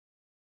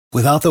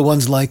Without the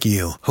ones like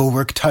you, who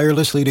work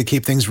tirelessly to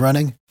keep things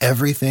running,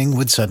 everything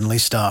would suddenly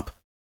stop.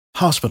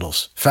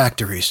 Hospitals,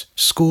 factories,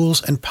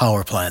 schools, and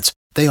power plants,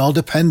 they all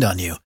depend on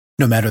you.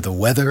 No matter the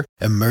weather,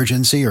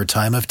 emergency, or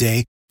time of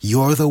day,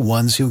 you're the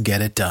ones who get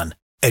it done.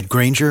 At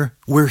Grainger,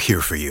 we're here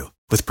for you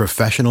with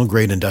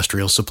professional-grade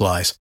industrial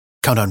supplies.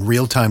 Count on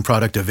real-time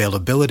product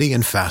availability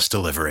and fast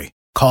delivery.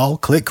 Call,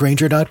 click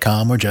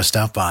Grainger.com, or just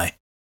stop by.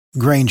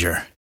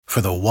 Grainger, for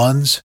the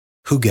ones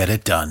who get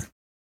it done.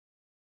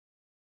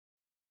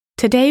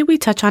 Today, we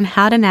touch on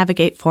how to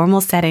navigate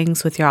formal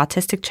settings with your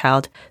autistic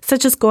child,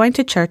 such as going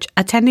to church,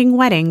 attending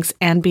weddings,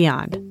 and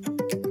beyond.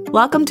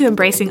 Welcome to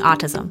Embracing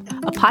Autism,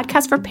 a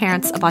podcast for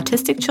parents of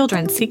autistic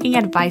children seeking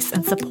advice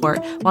and support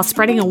while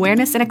spreading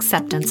awareness and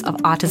acceptance of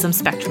autism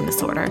spectrum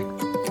disorder.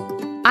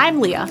 I'm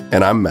Leah.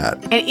 And I'm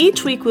Matt. And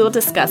each week we will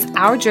discuss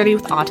our journey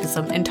with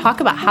autism and talk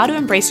about how to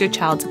embrace your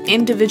child's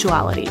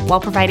individuality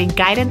while providing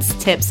guidance,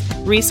 tips,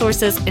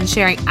 resources, and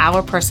sharing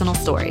our personal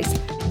stories.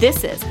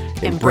 This is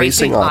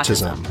Embracing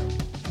Autism.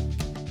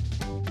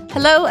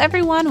 Hello,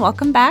 everyone.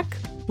 Welcome back.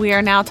 We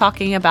are now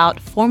talking about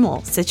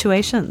formal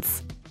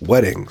situations.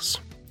 Weddings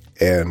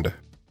and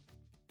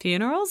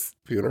funerals.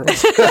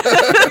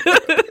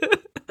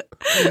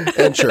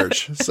 And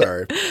church.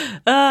 Sorry.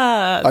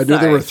 I knew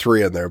there were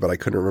three in there, but I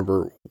couldn't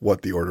remember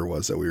what the order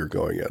was that we were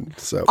going in.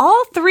 So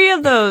all three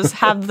of those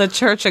have the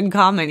church in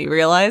common, you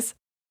realize?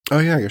 Oh,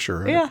 yeah,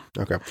 sure. Right. Yeah.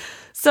 Okay.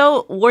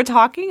 So we're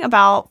talking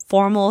about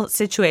formal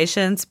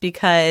situations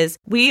because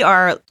we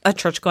are a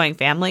church-going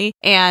family.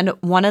 And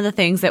one of the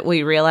things that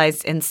we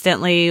realized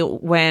instantly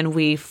when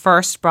we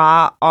first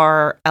brought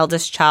our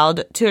eldest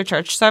child to a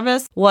church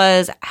service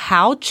was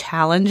how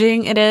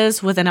challenging it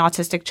is with an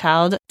autistic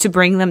child to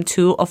bring them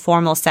to a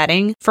formal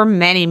setting for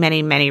many,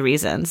 many, many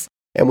reasons.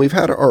 And we've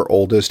had our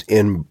oldest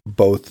in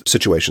both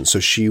situations. So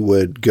she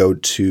would go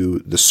to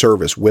the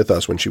service with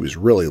us when she was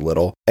really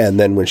little. And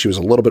then when she was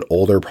a little bit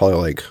older, probably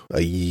like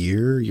a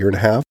year and a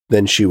half,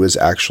 then she was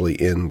actually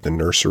in the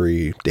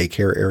nursery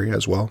daycare area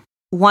as well.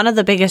 One of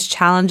the biggest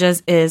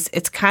challenges is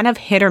it's kind of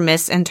hit or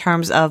miss in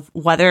terms of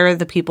whether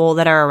the people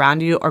that are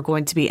around you are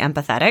going to be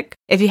empathetic.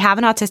 If you have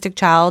an autistic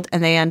child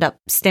and they end up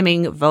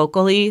stimming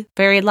vocally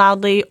very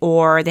loudly,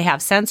 or they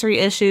have sensory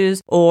issues,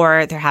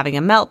 or they're having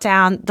a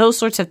meltdown, those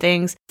sorts of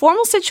things,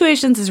 formal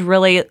situations is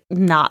really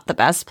not the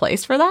best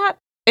place for that.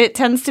 It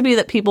tends to be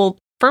that people,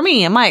 for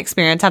me, in my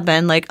experience, have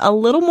been like a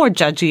little more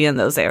judgy in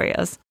those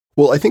areas.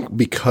 Well, I think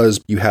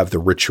because you have the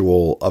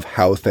ritual of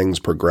how things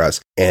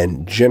progress,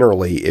 and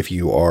generally, if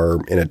you are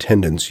in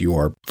attendance, you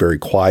are very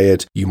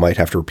quiet. You might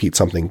have to repeat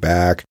something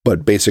back,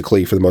 but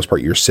basically, for the most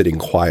part, you're sitting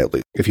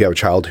quietly. If you have a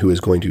child who is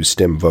going to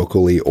stim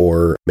vocally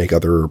or make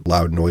other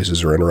loud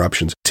noises or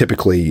interruptions,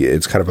 typically,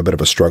 it's kind of a bit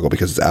of a struggle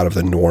because it's out of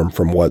the norm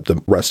from what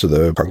the rest of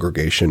the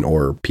congregation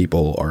or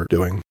people are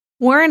doing.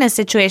 We're in a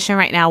situation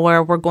right now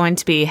where we're going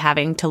to be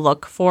having to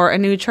look for a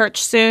new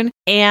church soon.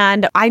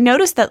 And I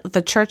noticed that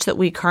the church that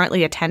we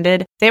currently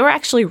attended, they were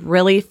actually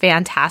really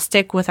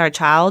fantastic with our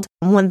child.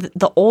 When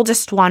the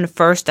oldest one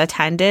first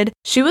attended,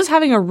 she was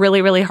having a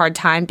really, really hard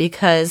time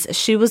because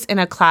she was in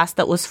a class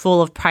that was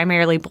full of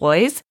primarily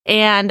boys.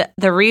 And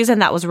the reason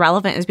that was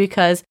relevant is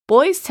because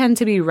boys tend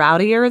to be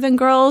rowdier than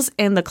girls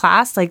in the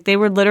class. Like they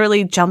were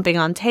literally jumping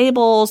on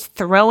tables,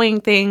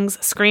 throwing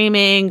things,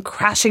 screaming,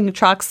 crashing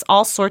trucks,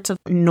 all sorts of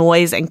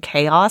noise and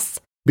chaos.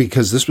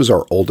 Because this was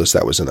our oldest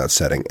that was in that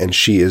setting, and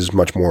she is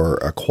much more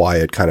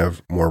quiet, kind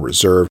of more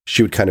reserved.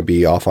 She would kind of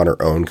be off on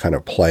her own, kind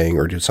of playing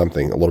or do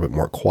something a little bit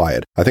more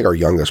quiet. I think our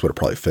youngest would have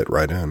probably fit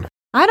right in.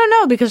 I don't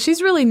know, because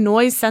she's really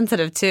noise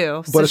sensitive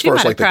too. So but as far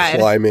as like the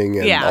climbing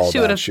and all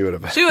that, she would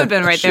have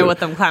been right there with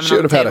them climbing on tables. She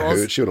would have had a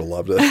hoot. She would have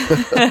loved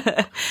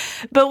it.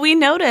 But we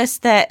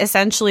noticed that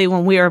essentially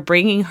when we were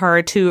bringing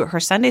her to her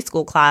Sunday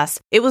school class,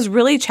 it was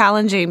really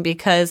challenging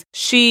because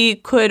she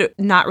could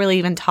not really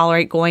even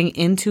tolerate going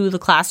into the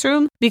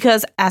classroom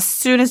because as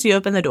soon as you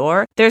open the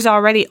door, there's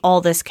already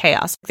all this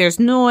chaos. There's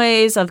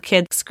noise of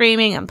kids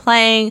screaming and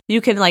playing.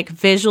 You can like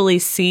visually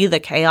see the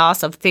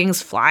chaos of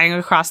things flying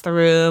across the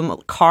room,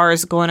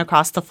 cars going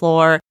across the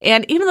floor.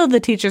 And even though the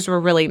teachers were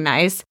really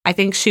nice, I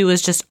think she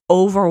was just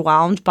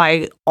overwhelmed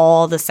by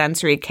all the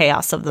sensory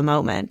chaos of the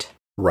moment.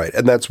 Right.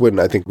 And that's when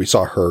I think we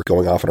saw her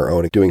going off on her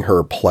own, doing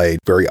her play,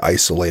 very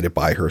isolated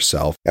by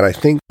herself. And I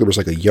think there was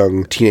like a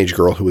young teenage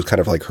girl who was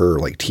kind of like her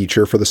like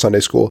teacher for the Sunday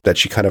school that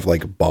she kind of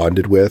like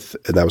bonded with.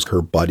 And that was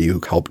her buddy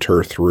who helped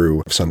her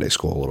through Sunday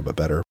school a little bit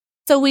better.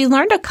 So we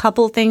learned a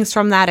couple things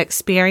from that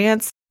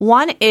experience.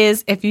 One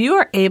is if you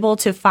are able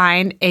to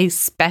find a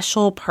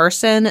special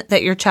person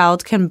that your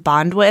child can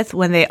bond with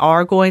when they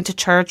are going to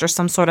church or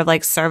some sort of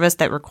like service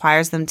that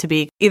requires them to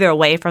be either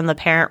away from the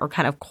parent or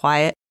kind of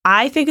quiet,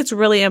 I think it's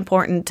really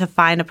important to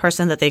find a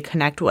person that they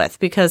connect with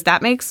because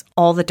that makes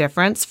all the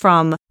difference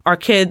from our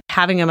kid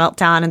having a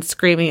meltdown and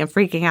screaming and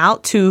freaking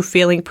out to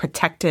feeling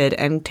protected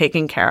and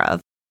taken care of.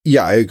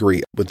 Yeah, I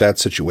agree with that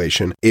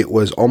situation. It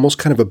was almost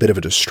kind of a bit of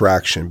a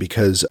distraction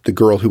because the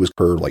girl who was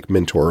her like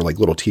mentor, like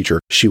little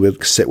teacher, she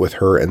would sit with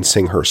her and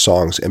sing her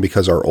songs. And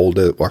because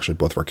actually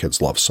both of our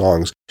kids love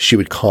songs, she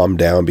would calm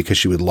down because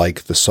she would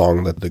like the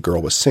song that the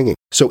girl was singing.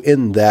 So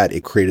in that,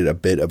 it created a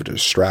bit of a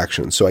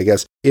distraction. So I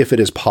guess if it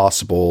is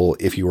possible,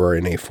 if you are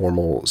in a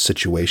formal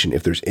situation,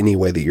 if there's any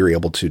way that you're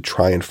able to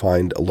try and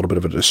find a little bit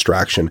of a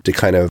distraction to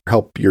kind of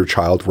help your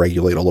child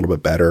regulate a little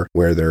bit better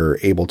where they're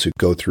able to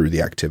go through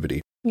the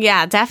activity.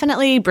 Yeah,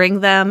 definitely bring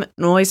them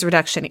noise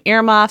reduction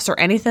earmuffs or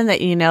anything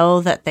that you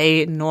know that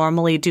they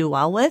normally do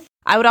well with.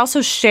 I would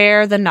also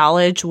share the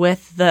knowledge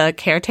with the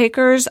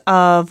caretakers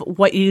of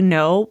what you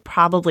know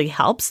probably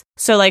helps.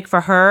 So like for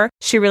her,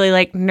 she really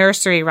liked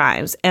nursery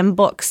rhymes and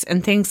books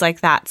and things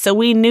like that. So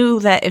we knew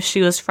that if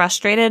she was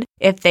frustrated,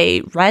 if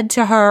they read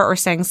to her or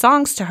sang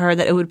songs to her,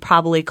 that it would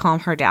probably calm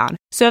her down.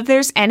 So if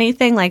there's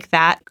anything like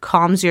that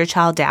calms your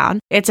child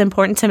down, it's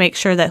important to make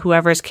sure that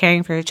whoever is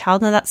caring for your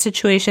child in that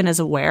situation is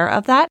aware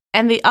of that.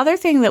 And the other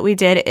thing that we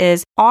did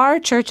is our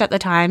church at the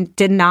time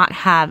did not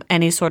have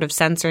any sort of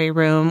sensory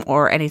room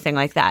or anything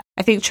like that.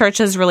 I think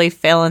churches really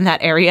fail in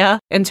that area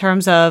in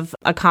terms of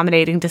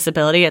accommodating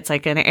disability. It's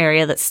like an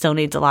area that still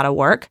needs a lot of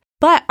work.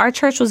 But our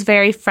church was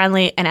very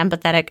friendly and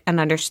empathetic and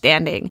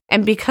understanding.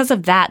 And because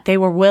of that, they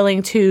were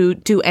willing to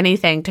do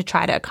anything to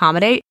try to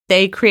accommodate.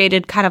 They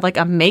created kind of like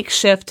a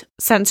makeshift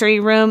sensory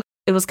room.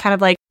 It was kind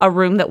of like a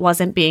room that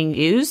wasn't being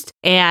used,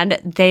 and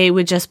they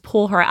would just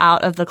pull her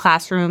out of the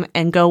classroom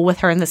and go with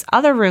her in this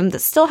other room that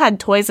still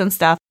had toys and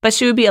stuff, but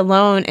she would be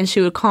alone and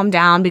she would calm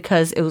down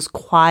because it was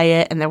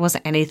quiet and there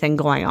wasn't anything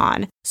going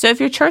on. So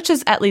if your church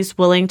is at least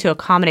willing to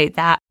accommodate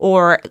that,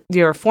 or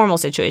your formal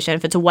situation,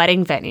 if it's a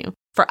wedding venue.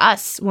 For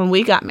us, when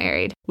we got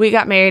married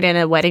in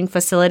a wedding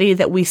facility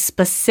that we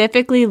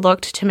specifically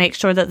looked to make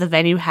sure that the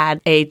venue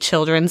had a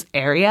children's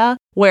area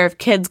where if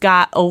kids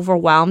got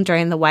overwhelmed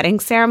during the wedding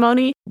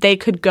ceremony, they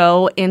could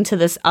go into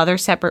this other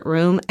separate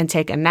room and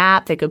take a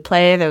nap. They could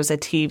play. There was a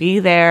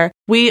TV there.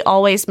 We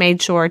always made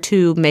sure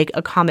to make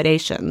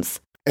accommodations.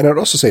 And I'd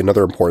also say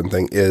another important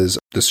thing is,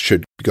 this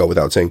should go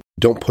without saying,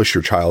 don't push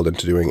your child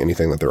into doing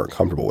anything that they're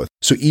uncomfortable with.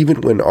 So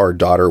even when our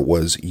daughter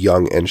was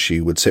young and she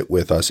would sit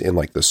with us in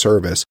like the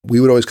service, we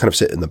would always kind of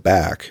sit in the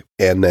back.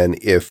 And then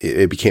if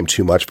it became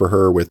too much for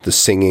her with the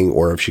singing,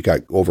 or if she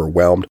got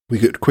overwhelmed, we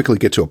could quickly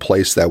get to a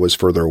place that was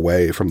further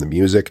away from the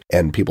music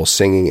and people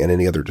singing and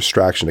any other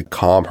distraction to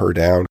calm her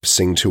down,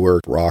 sing to her,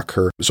 rock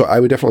her. So I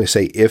would definitely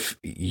say if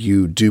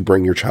you do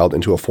bring your child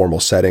into a formal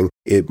setting,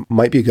 it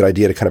might be a good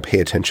idea to kind of pay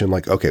attention,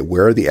 like, okay,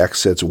 where are the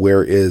exits?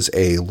 Where is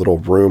a little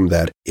room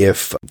that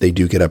if they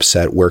do get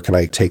upset, where can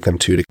I take them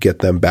to get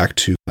them back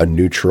to a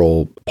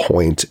neutral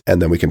point?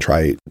 And then we can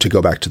try to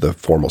go back to the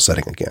formal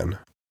setting again.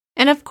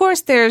 And of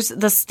course, there's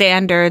the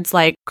standards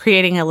like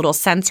creating a little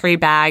sensory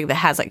bag that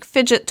has like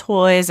fidget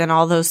toys and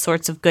all those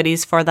sorts of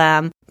goodies for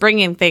them,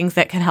 bringing things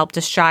that can help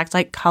distract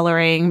like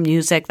coloring,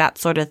 music, that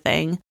sort of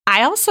thing.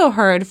 I also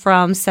heard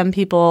from some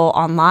people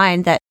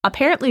online that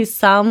apparently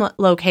some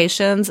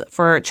locations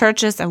for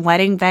churches and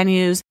wedding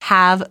venues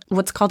have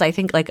what's called, I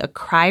think, like a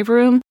cry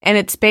room. And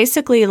it's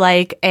basically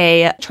like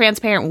a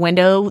transparent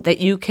window that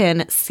you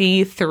can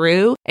see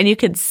through and you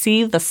can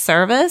see the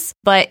service,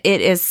 but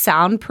it is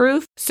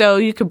soundproof. So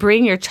you could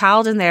bring your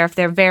child in there if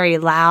they're very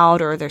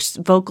loud or they're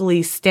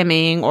vocally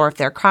stimming or if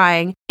they're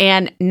crying,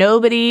 and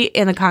nobody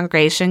in the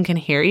congregation can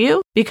hear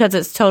you because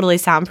it's totally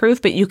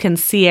soundproof, but you can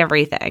see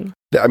everything.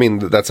 I mean,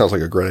 that sounds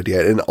like a great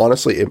idea. And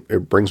honestly,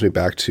 it brings me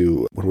back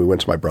to when we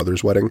went to my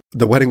brother's wedding.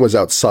 The wedding was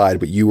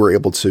outside, but you were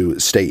able to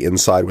stay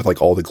inside with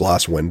like all the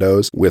glass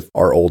windows with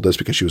our oldest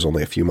because she was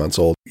only a few months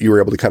old. You were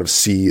able to kind of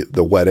see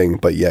the wedding,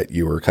 but yet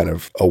you were kind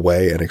of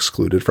away and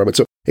excluded from it.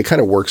 So it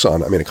kind of works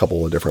on, a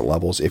couple of different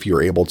levels. If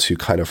you're able to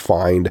kind of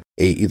find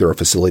either a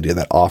facility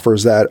that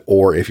offers that,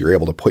 or if you're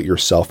able to put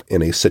yourself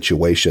in a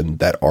situation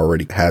that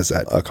already has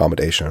that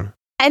accommodation.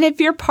 And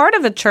if you're part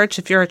of a church,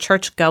 if you're a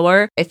church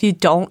goer, if you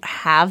don't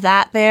have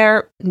that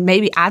there,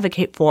 maybe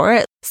advocate for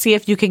it. See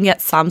if you can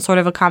get some sort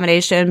of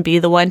accommodation, be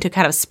the one to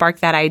kind of spark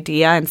that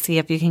idea and see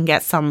if you can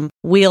get some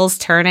wheels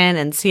turning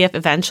and see if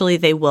eventually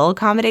they will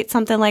accommodate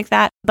something like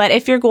that. But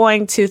if you're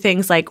going to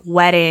things like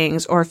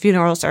weddings or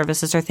funeral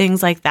services or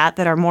things like that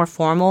that are more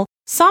formal,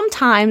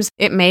 sometimes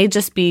it may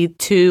just be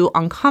too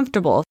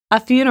uncomfortable. A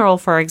funeral,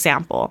 for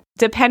example,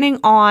 depending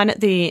on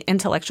the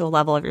intellectual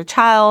level of your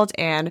child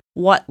and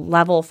what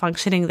level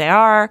functioning they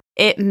are,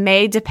 it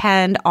may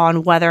depend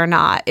on whether or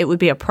not it would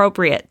be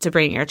appropriate to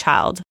bring your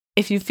child.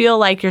 If you feel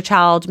like your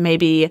child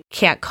maybe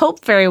can't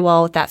cope very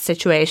well with that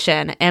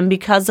situation, and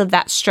because of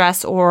that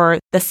stress or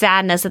the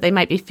sadness that they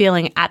might be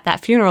feeling at that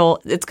funeral,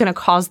 it's going to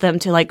cause them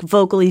to like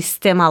vocally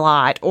stim a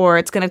lot, or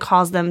it's going to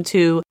cause them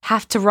to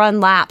have to run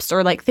laps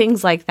or like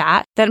things like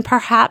that, then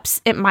perhaps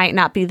it might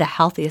not be the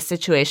healthiest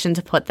situation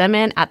to put them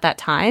in at that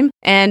time.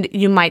 And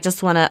you might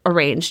just want to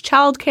arrange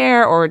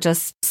childcare or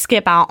just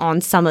skip out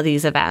on some of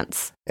these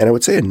events. And I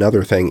would say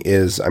another thing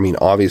is, I mean,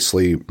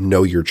 obviously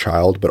know your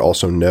child, but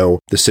also know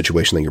the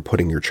situation that you're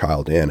putting your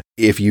child in.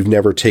 If you've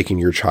never taken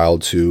your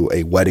child to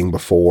a wedding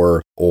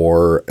before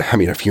or,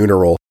 a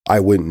funeral, I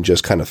wouldn't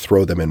just kind of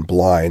throw them in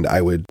blind.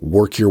 I would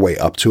work your way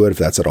up to it if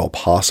that's at all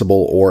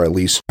possible, or at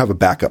least have a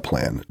backup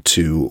plan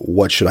to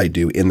what should I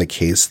do in the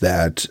case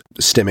that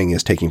stimming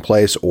is taking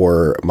place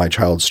or my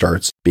child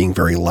starts being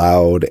very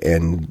loud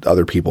and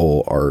other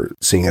people are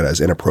seeing it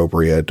as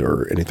inappropriate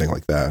or anything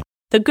like that.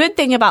 The good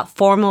thing about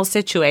formal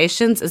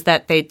situations is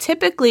that they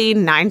typically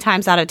 9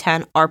 times out of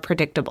 10 are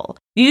predictable.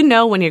 You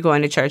know when you're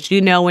going to church,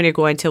 you know when you're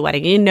going to a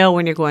wedding, you know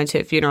when you're going to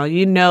a funeral,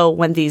 you know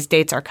when these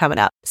dates are coming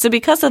up. So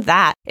because of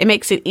that, it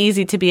makes it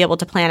easy to be able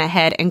to plan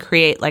ahead and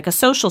create like a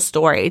social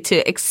story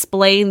to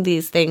explain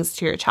these things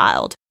to your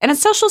child. And a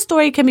social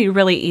story can be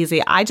really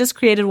easy. I just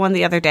created one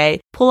the other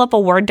day. Pull up a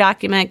Word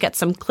document, get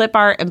some clip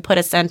art, and put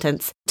a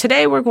sentence.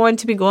 Today we're going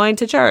to be going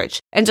to church,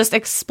 and just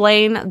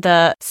explain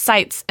the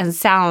sights and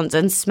sounds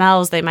and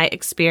smells they might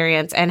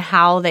experience and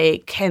how they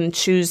can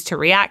choose to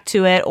react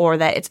to it, or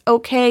that it's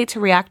okay to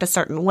react a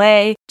certain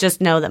way.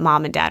 Just know that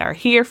mom and dad are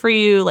here for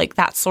you, like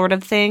that sort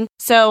of thing.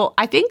 So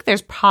I think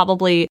there's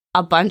probably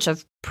a bunch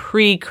of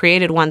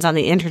pre-created ones on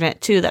the internet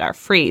too that are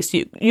free.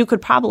 So you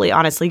could probably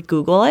honestly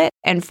Google it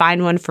and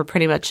find one for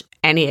pretty much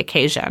any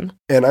occasion.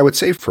 And I would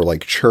say for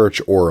like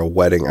church or a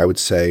wedding, I would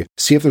say,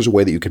 see if there's a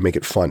way that you can make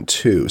it fun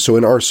too. So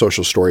in our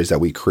social stories that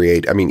we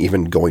create,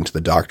 even going to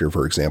the doctor,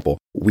 for example,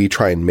 we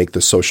try and make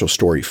the social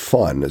story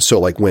fun. So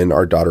like when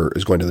our daughter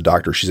is going to the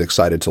doctor, she's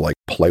excited to like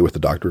play with the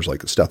doctor's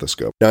like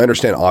stethoscope. Now I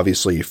understand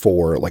obviously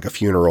for like a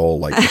funeral,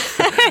 like,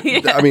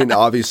 yeah.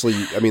 Obviously,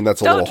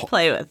 that's a Don't little...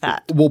 play with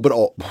that. Well, but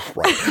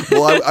right.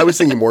 Well, I was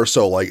thinking more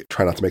so like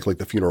try not to make like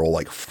the funeral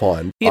like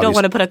fun. You don't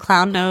want to put a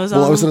clown nose on?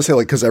 Well, I was going to say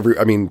like, because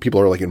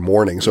people are like in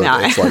mourning. So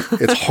it's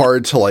like, it's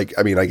hard to like,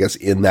 I guess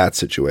in that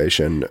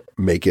situation,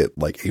 make it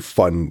like a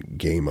fun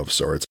game of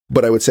sorts.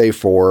 But I would say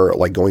for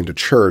like going to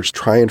church,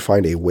 try and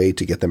find a way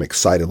to get them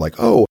excited. Like,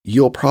 oh,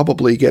 you'll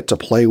probably get to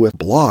play with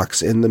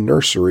blocks in the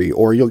nursery,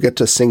 or you'll get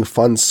to sing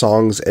fun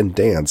songs and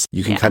dance.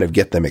 You can kind of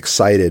get them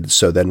excited.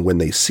 So then when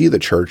they see the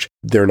church,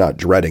 they're not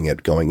dreading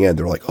it going in.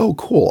 They're like, oh,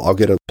 cool. I'll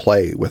get to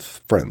play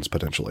with friends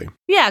potentially.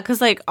 Yeah, because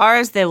like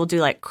ours, they will do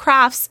like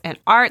crafts and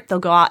art. They'll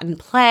go out and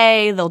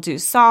play. They'll do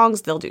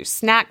songs. They'll do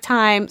snack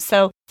time.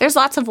 So there's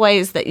lots of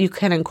ways that you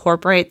can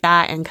incorporate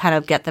that and kind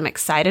of get them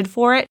excited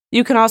for it.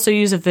 You can also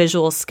use a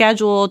visual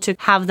schedule to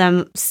have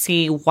them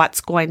see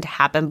what's going to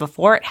happen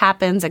before it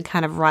happens and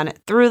kind of run it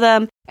through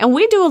them. And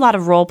we do a lot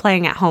of role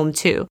playing at home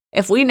too.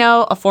 If we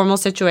know a formal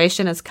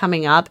situation is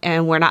coming up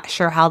and we're not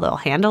sure how they'll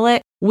handle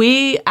it,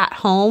 we at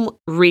home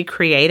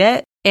recreate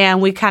it.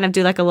 And we kind of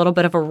do like a little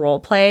bit of a role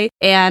play,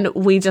 and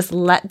we just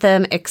let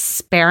them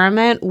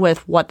experiment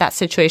with what that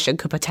situation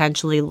could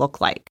potentially look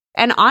like.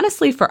 And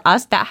honestly, for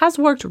us, that has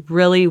worked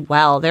really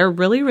well. They're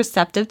really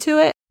receptive to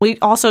it. We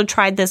also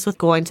tried this with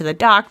going to the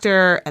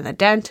doctor and the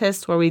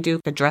dentist, where we do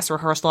a dress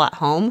rehearsal at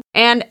home.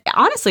 And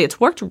honestly, it's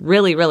worked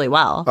really, really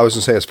well. I was going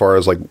to say, as far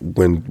as like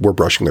when we're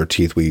brushing their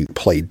teeth, we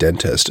play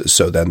dentist.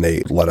 So then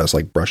they let us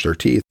like brush their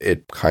teeth.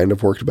 It kind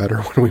of worked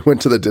better when we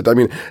went to the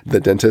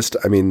dentist.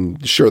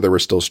 Sure, there were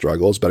still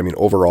struggles, but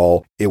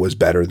overall, it was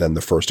better than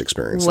the first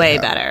experience. Way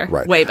better.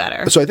 Right. Way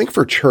better. So I think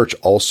for church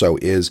also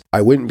is,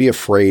 I wouldn't be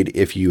afraid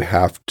if you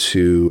have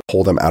to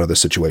pull them out of the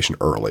situation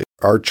early.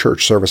 Our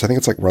church service, I think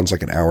it's like runs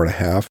like an hour and a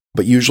half,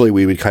 but usually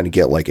we would kind of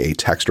get like a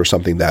text or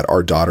something that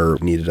our daughter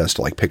needed us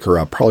to like pick her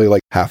up probably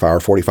like half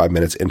hour, 45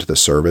 minutes into the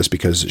service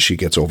because she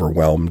gets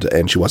overwhelmed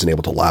and she wasn't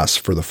able to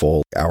last for the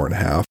full hour and a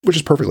half, which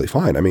is perfectly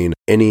fine.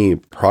 Any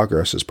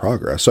progress is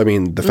progress. So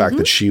the fact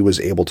that she was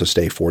able to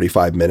stay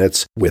 45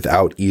 minutes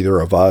without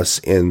either of us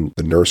in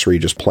the nursery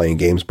just playing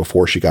games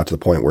before she got to the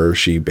point where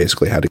she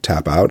basically had to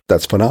tap out,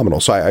 that's phenomenal.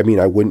 So I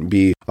wouldn't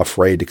be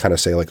afraid to kind of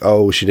say like,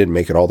 oh, she didn't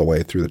make it all the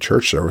way through the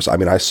church service.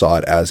 I saw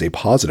it as a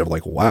positive,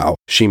 like, wow,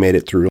 she made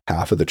it through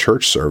half of the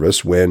church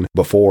service when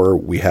before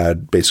we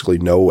had basically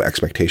no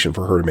expectation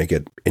for her to make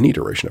it any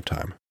duration of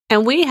time.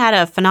 And we had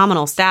a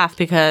phenomenal staff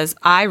because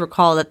I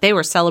recall that they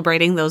were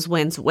celebrating those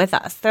wins with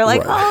us. They're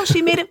like, right. Oh,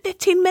 she made it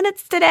 15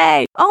 minutes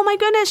today. Oh my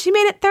goodness, she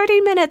made it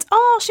 30 minutes.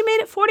 Oh, she made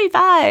it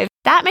 45.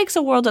 That makes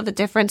a world of a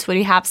difference when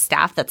you have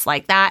staff that's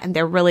like that and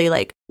they're really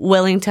like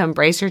willing to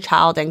embrace your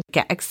child and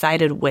get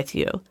excited with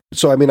you.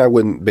 So, I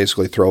wouldn't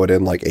basically throw it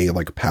in like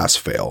a pass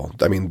fail.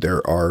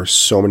 There are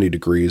so many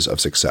degrees of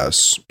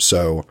success.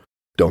 So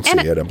don't see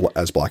it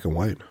as black and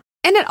white.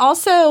 And it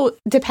also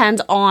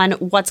depends on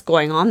what's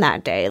going on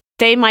that day.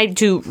 They might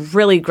do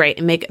really great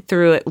and make it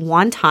through it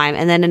one time,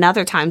 and then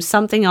another time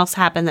something else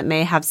happened that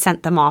may have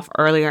sent them off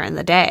earlier in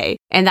the day,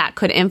 and that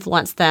could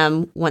influence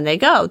them when they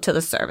go to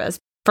the service.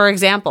 For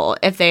example,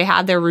 if they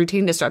had their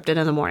routine disrupted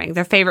in the morning,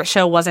 their favorite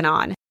show wasn't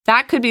on,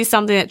 that could be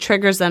something that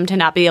triggers them to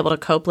not be able to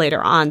cope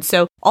later on.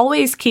 So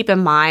always keep in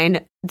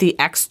mind the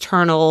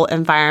external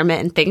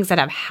environment and things that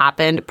have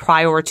happened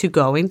prior to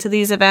going to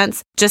these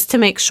events, just to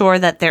make sure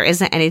that there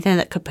isn't anything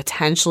that could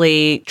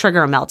potentially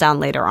trigger a meltdown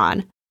later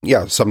on.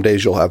 yeah, some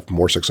days you'll have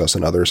more success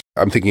than others.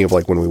 I'm thinking of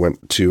like when we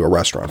went to a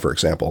restaurant, for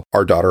example.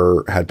 Our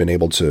daughter had been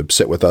able to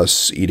sit with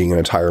us eating an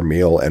entire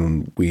meal,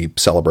 and we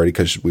celebrated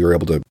because we were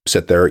able to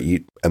sit there,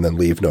 eat, and then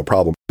leave, no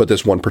problem. But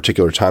this one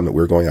particular time that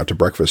we were going out to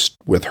breakfast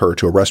with her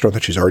to a restaurant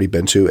that she's already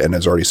been to and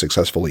has already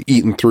successfully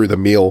eaten through the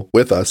meal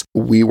with us,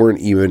 we weren't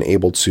even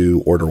able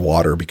to order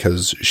water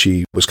because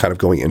she was kind of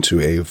going into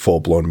a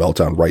full-blown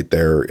meltdown right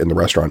there in the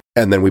restaurant.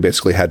 And then we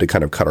basically had to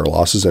kind of cut our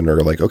losses and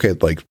are like, okay,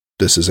 like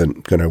this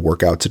isn't going to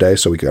work out today.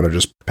 So we kind of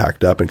just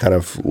packed up and kind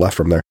of left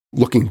from there.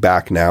 Looking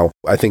back now,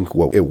 I think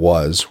what it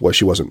was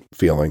she wasn't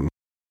feeling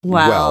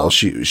well.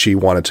 She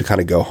wanted to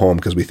kind of go home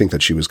because we think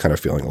that she was kind of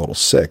feeling a little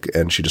sick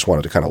and she just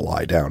wanted to kind of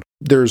lie down.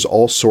 There's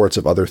all sorts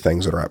of other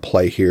things that are at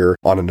play here.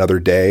 On another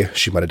day,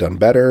 she might have done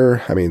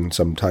better. I mean,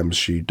 sometimes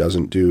she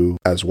doesn't do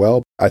as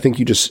well. I think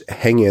you just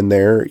hang in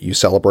there, you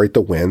celebrate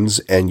the wins,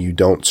 and you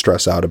don't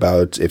stress out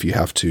about if you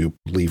have to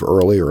leave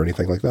early or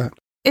anything like that.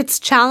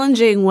 It's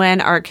challenging when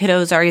our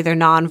kiddos are either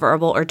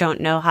nonverbal or don't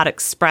know how to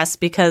express,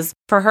 because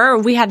for her,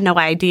 we had no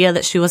idea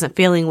that she wasn't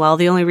feeling well.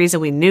 The only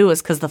reason we knew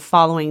was because the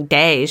following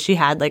day she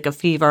had like a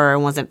fever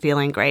and wasn't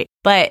feeling great.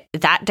 But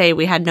that day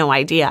we had no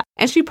idea.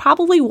 And she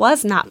probably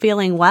was not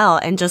feeling well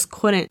and just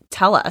couldn't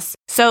tell us.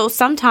 So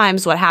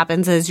sometimes what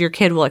happens is your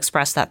kid will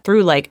express that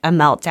through like a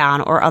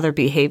meltdown or other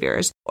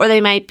behaviors, or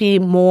they might be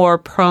more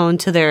prone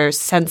to their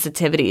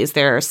sensitivities,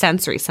 their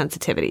sensory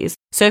sensitivities.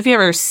 So if you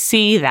ever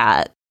see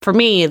that, for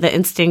me, the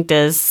instinct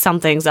is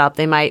something's up.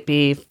 They might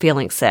be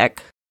feeling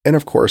sick. And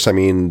of course, I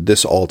mean,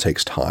 this all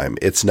takes time.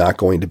 It's not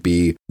going to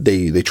be,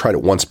 they tried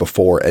it once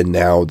before, and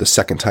now the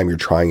second time you're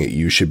trying it,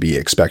 you should be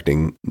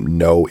expecting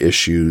no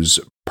issues,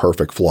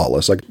 perfect,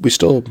 flawless. Like, we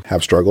still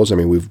have struggles. I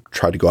mean, we've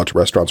tried to go out to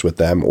restaurants with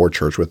them or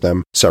church with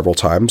them several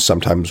times.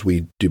 Sometimes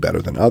we do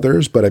better than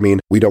others, but I mean,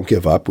 we don't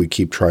give up. We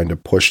keep trying to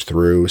push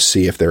through,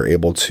 see if they're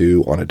able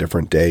to, on a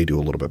different day, do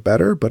a little bit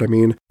better. But I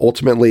mean,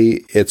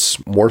 ultimately,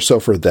 it's more so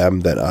for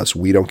them than us.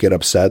 We don't get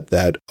upset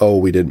that, oh,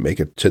 we didn't make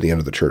it to the end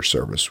of the church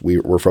service.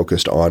 We're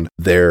focused on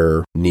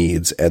their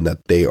needs and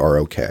that they are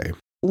okay.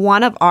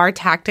 One of our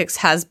tactics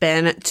has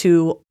been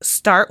to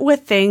start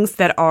with things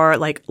that are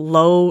like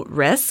low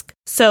risk.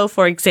 So,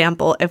 for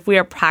example, if we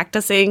are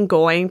practicing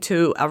going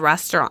to a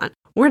restaurant,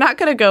 we're not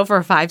going to go for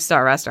a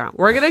 5-star restaurant.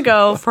 We're going to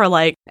go for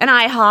like an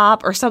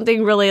IHOP or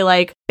something really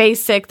like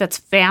basic that's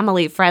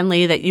family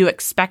friendly that you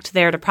expect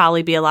there to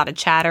probably be a lot of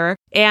chatter.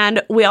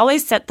 And we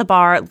always set the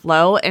bar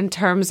low in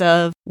terms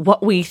of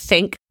what we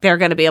think they're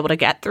going to be able to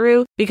get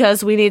through,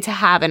 because we need to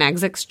have an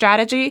exit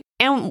strategy.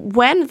 And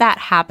when that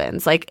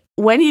happens, like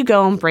when you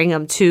go and bring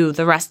them to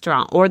the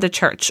restaurant or the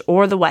church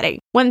or the wedding,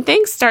 when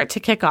things start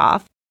to kick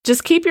off,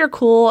 just keep your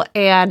cool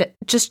and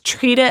just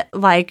treat it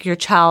like your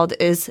child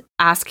is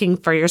asking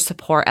for your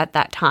support at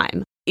that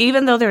time.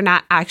 Even though they're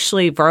not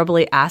actually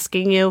verbally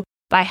asking you,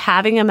 by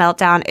having a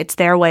meltdown, it's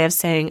their way of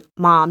saying,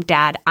 Mom,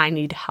 Dad, I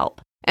need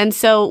help. And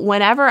so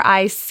whenever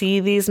I see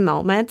these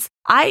moments,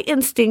 I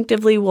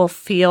instinctively will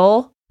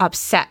feel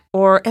upset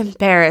or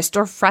embarrassed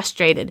or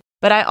frustrated.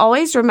 But I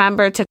always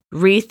remember to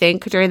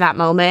rethink during that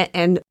moment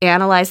and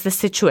analyze the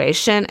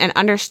situation and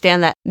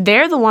understand that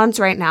they're the ones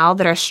right now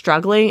that are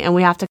struggling, and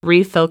we have to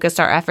refocus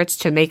our efforts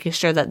to making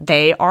sure that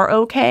they are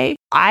okay.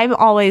 I'm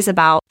always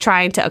about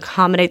trying to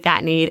accommodate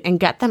that need and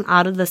get them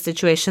out of the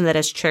situation that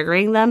is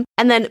triggering them,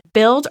 and then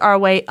build our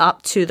way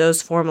up to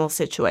those formal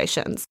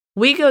situations.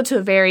 We go to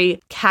a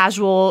very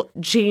casual,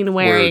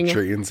 jean-wearing,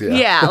 jeans,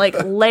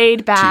 like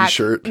laid back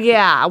T-shirt.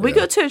 Yeah, we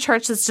go to a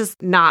church that's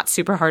just not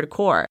super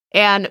hardcore.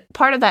 And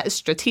part of that is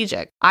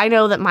strategic. I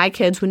know that my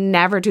kids would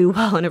never do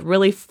well in a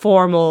really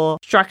formal,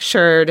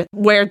 structured,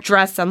 wear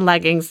dress and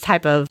leggings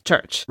type of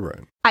church.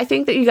 Right. I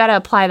think that you got to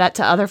apply that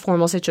to other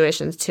formal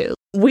situations too.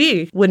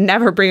 We would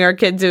never bring our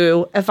kid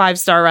to a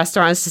 5-star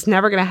restaurant. It's just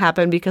never going to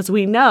happen because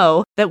we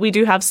know that we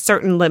do have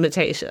certain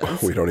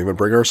limitations. We don't even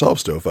bring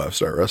ourselves to a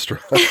 5-star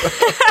restaurant.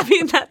 I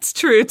mean, that's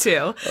true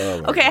too.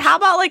 Oh okay, gosh. how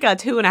about like a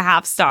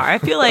 2.5 star? I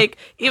feel like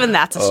even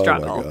that's a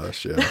struggle. Oh my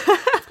gosh, yeah.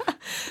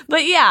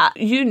 But yeah,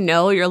 you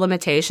know your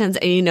limitations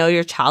and you know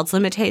your child's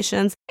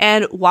limitations.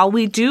 And while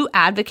we do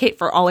advocate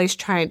for always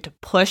trying to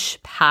push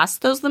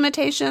past those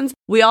limitations,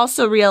 we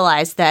also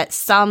realize that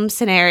some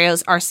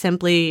scenarios are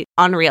simply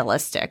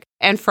unrealistic.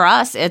 And for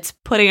us, it's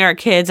putting our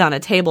kids on a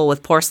table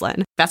with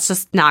porcelain. That's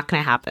just not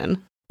going to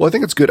happen. Well, I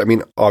think it's good. I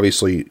mean,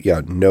 obviously,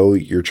 know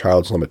your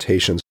child's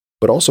limitations,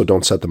 but also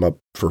don't set them up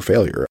for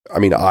failure. I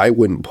mean, I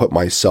wouldn't put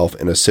myself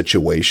in a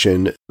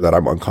situation that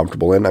I'm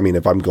uncomfortable in. I mean,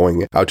 if I'm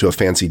going out to a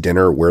fancy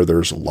dinner where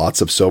there's lots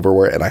of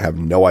silverware and I have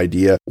no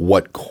idea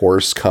what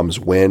course comes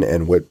when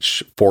and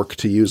which fork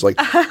to use, like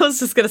I was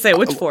just going to say,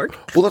 which fork?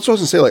 Well, that's what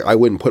I was going to say. Like, I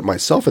wouldn't put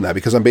myself in that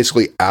because I'm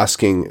basically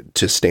asking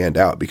to stand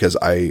out because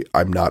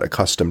I'm not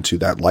accustomed to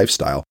that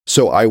lifestyle.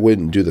 So I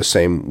wouldn't do the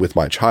same with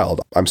my child.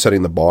 I'm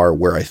setting the bar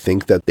where I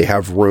think that they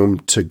have room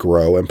to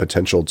grow and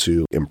potential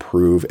to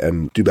improve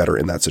and do better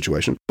in that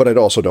situation. But I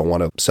also don't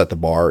want to set the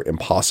bar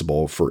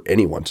impossible for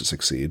anyone to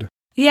succeed.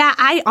 Yeah,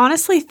 I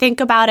honestly think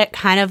about it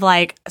kind of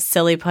like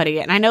silly putty.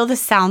 And I know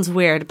this sounds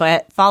weird,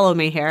 but follow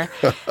me here.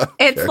 Okay.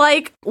 It's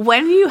like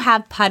when you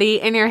have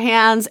putty in your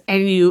hands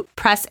and you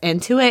press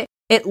into it,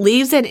 it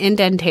leaves an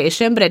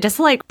indentation, but it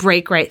doesn't like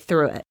break right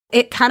through it.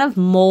 It kind of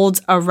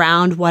molds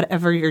around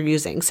whatever you're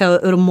using. So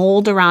it'll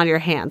mold around your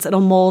hands.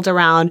 It'll mold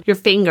around your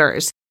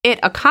fingers. It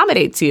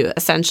accommodates you,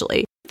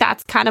 essentially.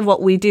 That's kind of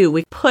what we do.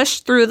 We push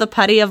through the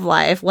putty of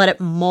life, let it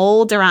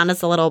mold around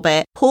us a little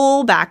bit,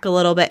 pull back a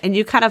little bit, and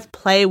you kind of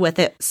play with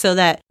it so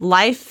that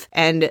life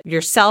and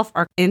yourself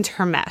are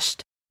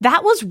intermeshed.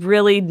 That was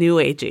really new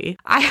agey.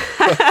 I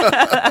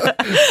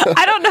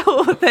don't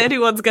know if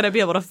anyone's going to be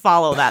able to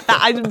follow that.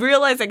 I'm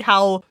realizing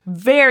how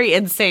very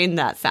insane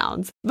that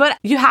sounds. But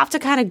you have to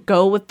kind of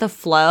go with the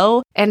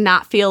flow and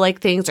not feel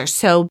like things are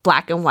so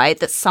black and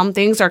white, that some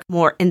things are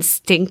more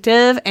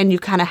instinctive and you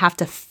kind of have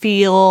to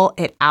feel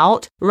it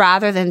out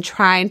rather than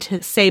trying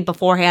to say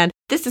beforehand,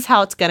 this is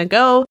how it's going to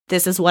go.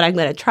 This is what I'm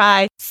going to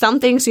try. Some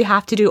things you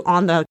have to do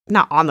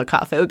not on the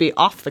cuff. It would be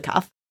off the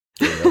cuff.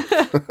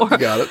 You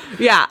got it.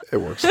 Yeah. It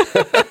works.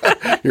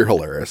 You're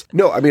hilarious.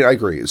 No, I mean, I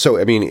agree. So,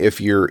 I mean,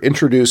 if you're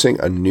introducing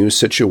a new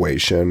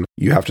situation,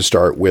 you have to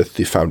start with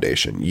the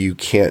foundation. You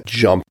can't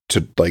jump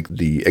to like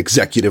the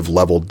executive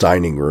level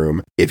dining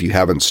room if you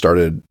haven't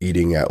started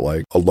eating at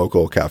like a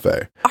local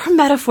cafe. Our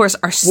metaphors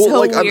are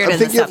so weird in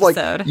this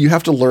episode. Like, you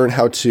have to learn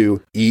how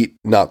to eat,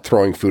 not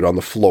throwing food on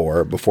the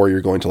floor before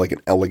you're going to like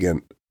an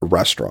elegant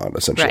restaurant,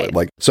 essentially. Right.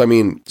 Like, so I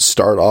mean,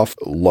 start off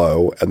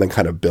low and then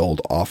kind of build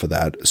off of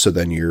that. So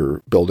then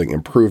you're building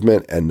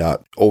improvement and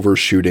not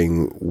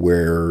overshooting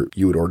where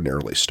you would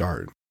ordinarily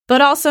start.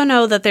 But also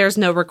know that there's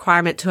no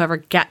requirement to ever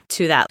get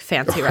to that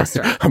fancy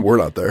restaurant. We're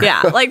not there.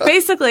 Yeah, like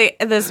basically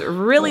this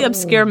really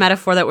obscure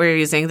metaphor that we're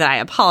using that I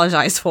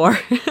apologize for.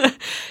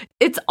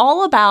 It's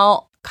all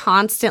about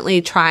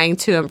constantly trying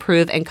to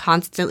improve and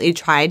constantly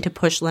trying to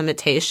push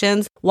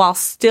limitations while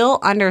still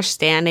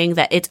understanding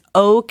that it's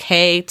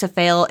okay to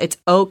fail. It's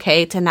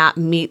okay to not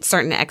meet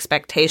certain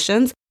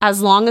expectations.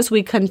 As long as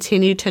we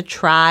continue to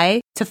try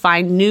to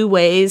find new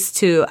ways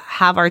to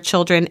have our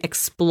children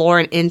explore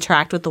and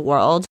interact with the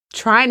world,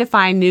 trying to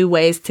find new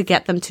ways to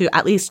get them to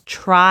at least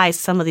try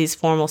some of these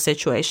formal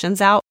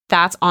situations out,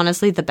 that's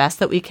honestly the best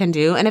that we can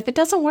do. And if it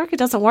doesn't work, it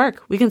doesn't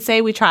work. We can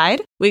say we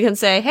tried. We can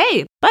say,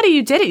 hey, buddy,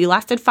 you did it. You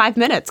lasted 5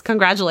 minutes.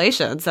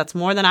 Congratulations. That's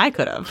more than I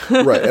could have.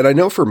 Right. And I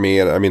know for me,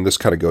 and I mean, this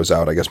kind of goes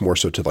out, I guess, more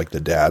so to like the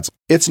dads,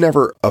 it's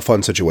never a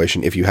fun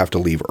situation if you have to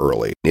leave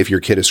early. If your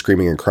kid is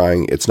screaming and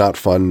crying, it's not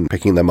fun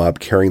picking them up,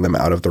 carrying them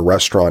out of the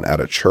restaurant, out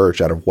of church,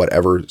 out of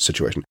whatever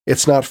situation.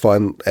 It's not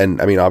fun.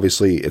 And I mean,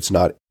 obviously, it's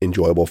not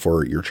enjoyable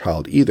for your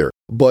child either.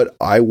 But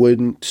I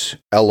wouldn't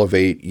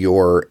elevate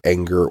your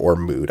anger or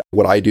mood.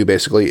 What I do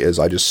basically is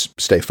I just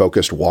stay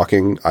focused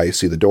walking. I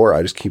see the door.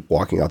 I just keep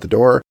walking out the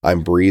door.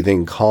 I'm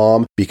breathing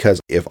calm,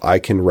 because if I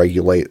can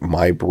regulate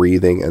my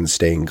breathing and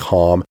staying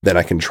calm, then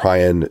I can try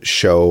and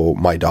show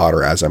my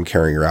daughter as I'm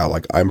carrying her out,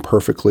 like I'm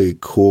perfectly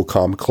cool,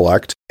 calm,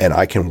 collect, and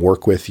I can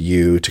work with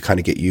you to kind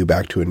of get you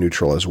back to a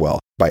neutral as well.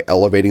 By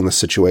elevating the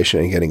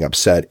situation and getting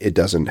upset, it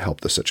doesn't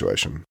help the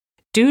situation.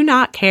 Do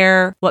not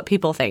care what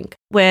people think.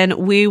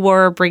 When we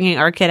were bringing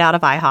our kid out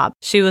of IHOP,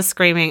 she was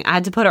screaming. I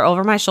had to put her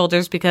over my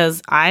shoulders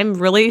because I'm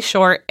really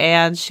short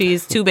and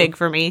she's too big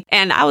for me.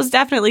 And I was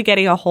definitely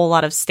getting a whole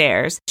lot of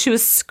stares. She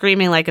was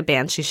screaming like a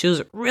banshee. She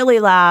was really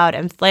loud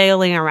and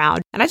flailing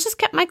around. And I just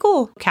kept my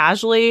cool.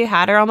 Casually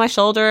had her on my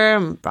shoulder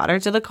and brought her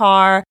to the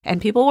car.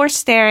 And people were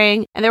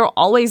staring. And there will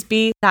always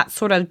be that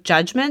sort of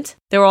judgment.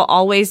 There will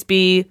always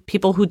be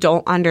people who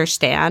don't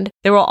understand.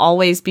 There will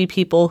always be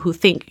people who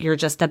think you're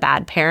just a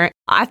bad parent.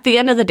 At the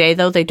end of the day,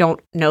 though, they don't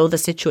know the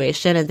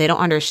situation and they don't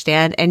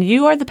understand. And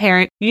you are the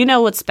parent. You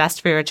know what's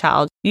best for your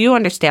child. You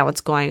understand what's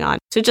going on.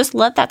 So just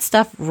let that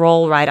stuff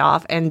roll right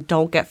off and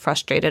don't get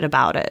frustrated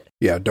about it.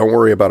 Yeah, don't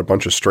worry about a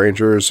bunch of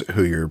strangers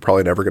who you're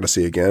probably never going to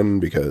see again,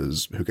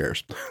 because who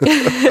cares?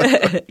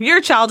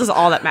 Your child is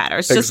all that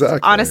matters. Just exactly.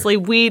 Honestly,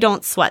 we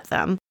don't sweat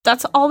them.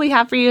 That's all we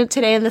have for you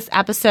today in this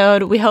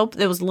episode. We hope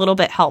it was a little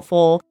bit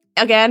helpful.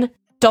 Again,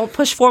 don't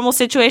push formal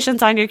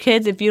situations on your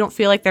kids if you don't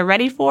feel like they're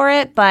ready for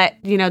it, but,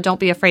 don't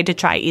be afraid to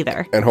try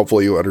either. And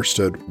hopefully you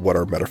understood what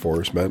our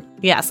metaphors meant.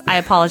 Yes, I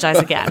apologize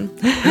again.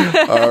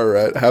 All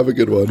right, have a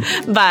good one.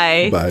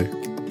 Bye. Bye.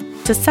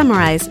 To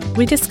summarize,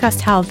 we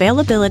discussed how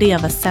availability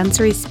of a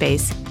sensory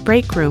space,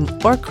 break room,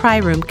 or cry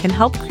room can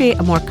help create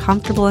a more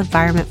comfortable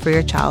environment for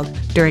your child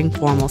during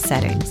formal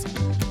settings.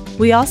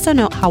 We also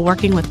note how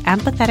working with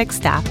empathetic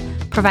staff,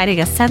 providing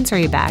a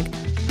sensory bag,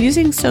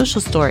 using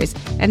social stories,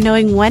 and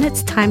knowing when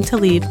it's time to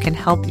leave can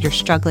help your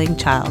struggling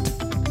child.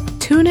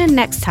 Tune in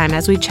next time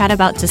as we chat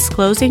about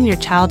disclosing your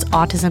child's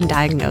autism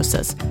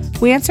diagnosis.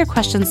 We answer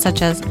questions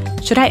such as,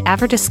 should I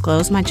ever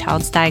disclose my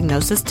child's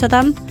diagnosis to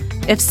them?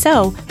 If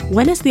so,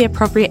 when is the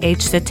appropriate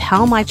age to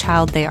tell my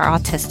child they are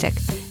autistic?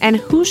 And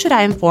who should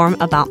I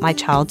inform about my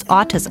child's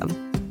autism?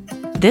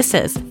 This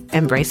is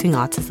Embracing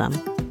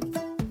Autism.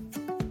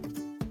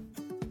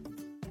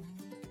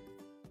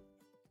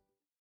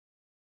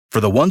 For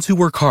the ones who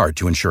work hard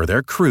to ensure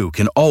their crew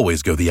can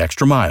always go the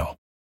extra mile,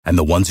 and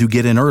the ones who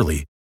get in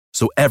early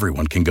so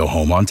everyone can go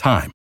home on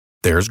time.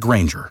 There's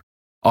Grainger,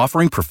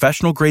 offering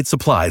professional-grade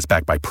supplies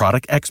backed by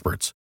product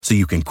experts so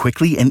you can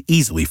quickly and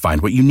easily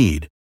find what you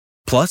need.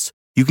 Plus,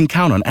 you can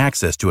count on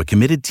access to a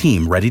committed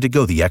team ready to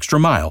go the extra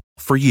mile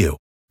for you.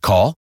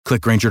 Call,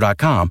 click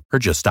Grainger.com, or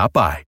just stop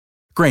by.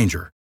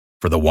 Grainger,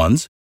 for the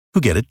ones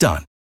who get it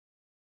done.